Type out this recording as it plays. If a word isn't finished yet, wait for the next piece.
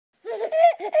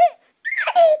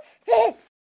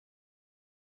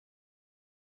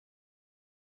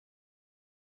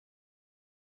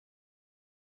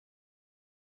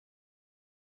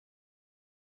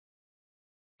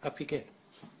Up you get.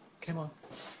 Come on.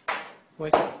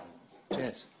 Wake up.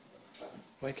 Jazz.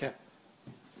 Wake up.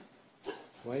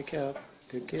 Wake up.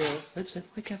 Good girl. That's it.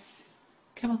 Wake up.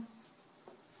 Come on.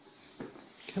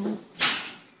 Come on.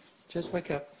 Just wake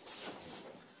up.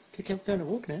 Good girl. Going to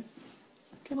walk now.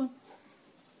 Come on.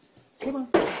 Come on.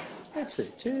 That's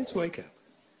it. Just wake up.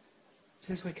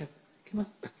 Just wake up. Come on.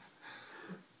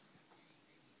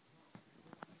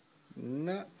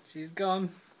 No, she's gone.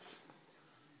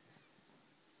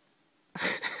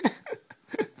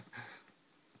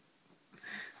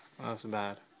 That's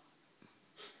bad.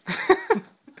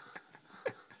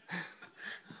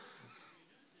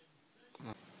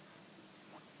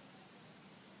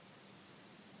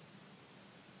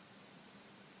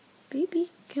 Baby,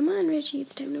 come on, Richie,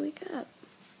 it's time to wake up.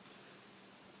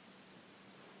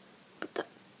 What the?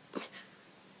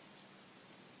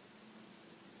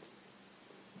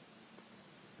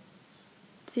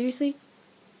 Seriously?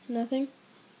 Nothing?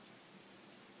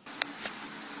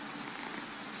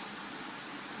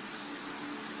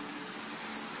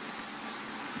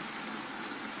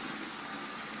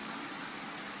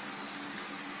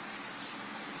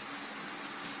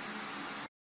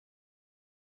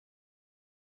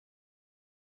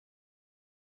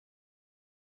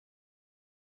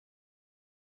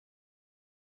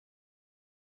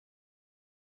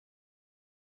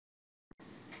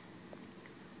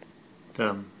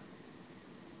 Dumb.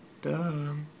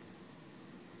 Dumb.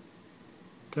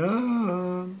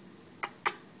 Dumb.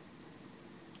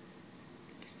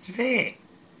 Svet.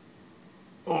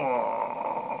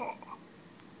 Oh.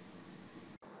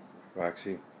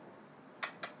 Roxy.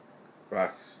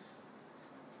 Rox.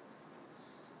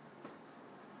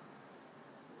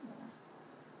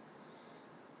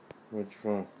 What's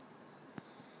wrong?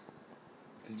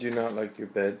 Did you not like your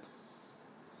bed?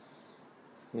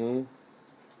 Hmm?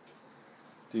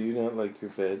 Do you not like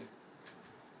your bed?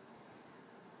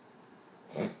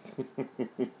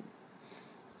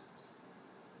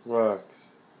 Rox.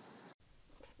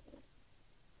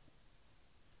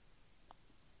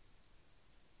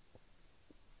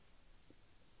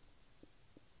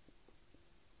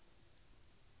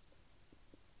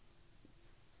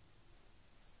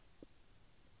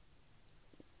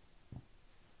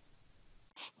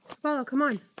 Apollo, come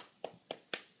on.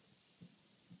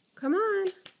 Come on.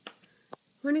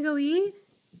 Wanna go eat?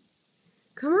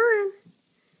 Come on.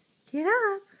 Get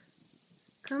up.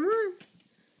 Come on.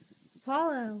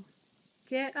 Apollo,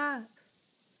 get up.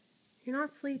 You're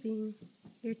not sleeping.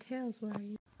 Your tail's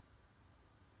worried.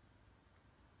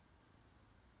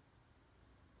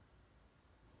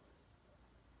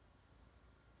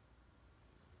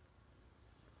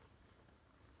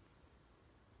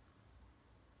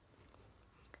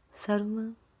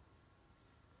 Sarılma.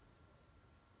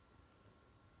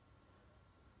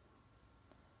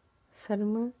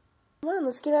 Sarılma. Come on,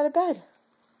 let's get out of bed.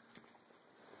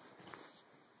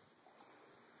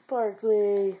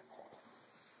 Barkley.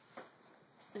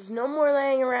 There's no more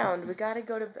laying around. We gotta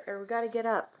go to bed, or we gotta get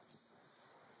up.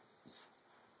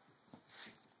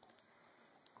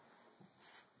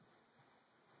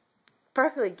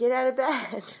 Barkley, get out of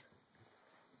bed.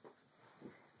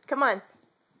 Come on.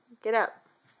 Get up.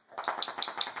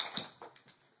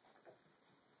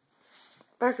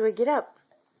 Barkley, get up.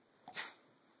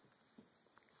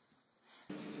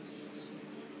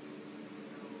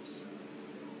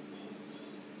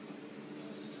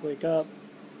 Wake up.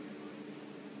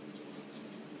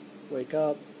 Wake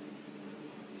up.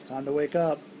 It's time to wake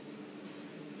up.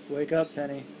 Wake up,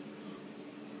 Penny.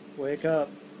 Wake up.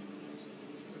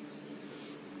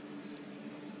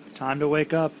 It's time to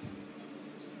wake up.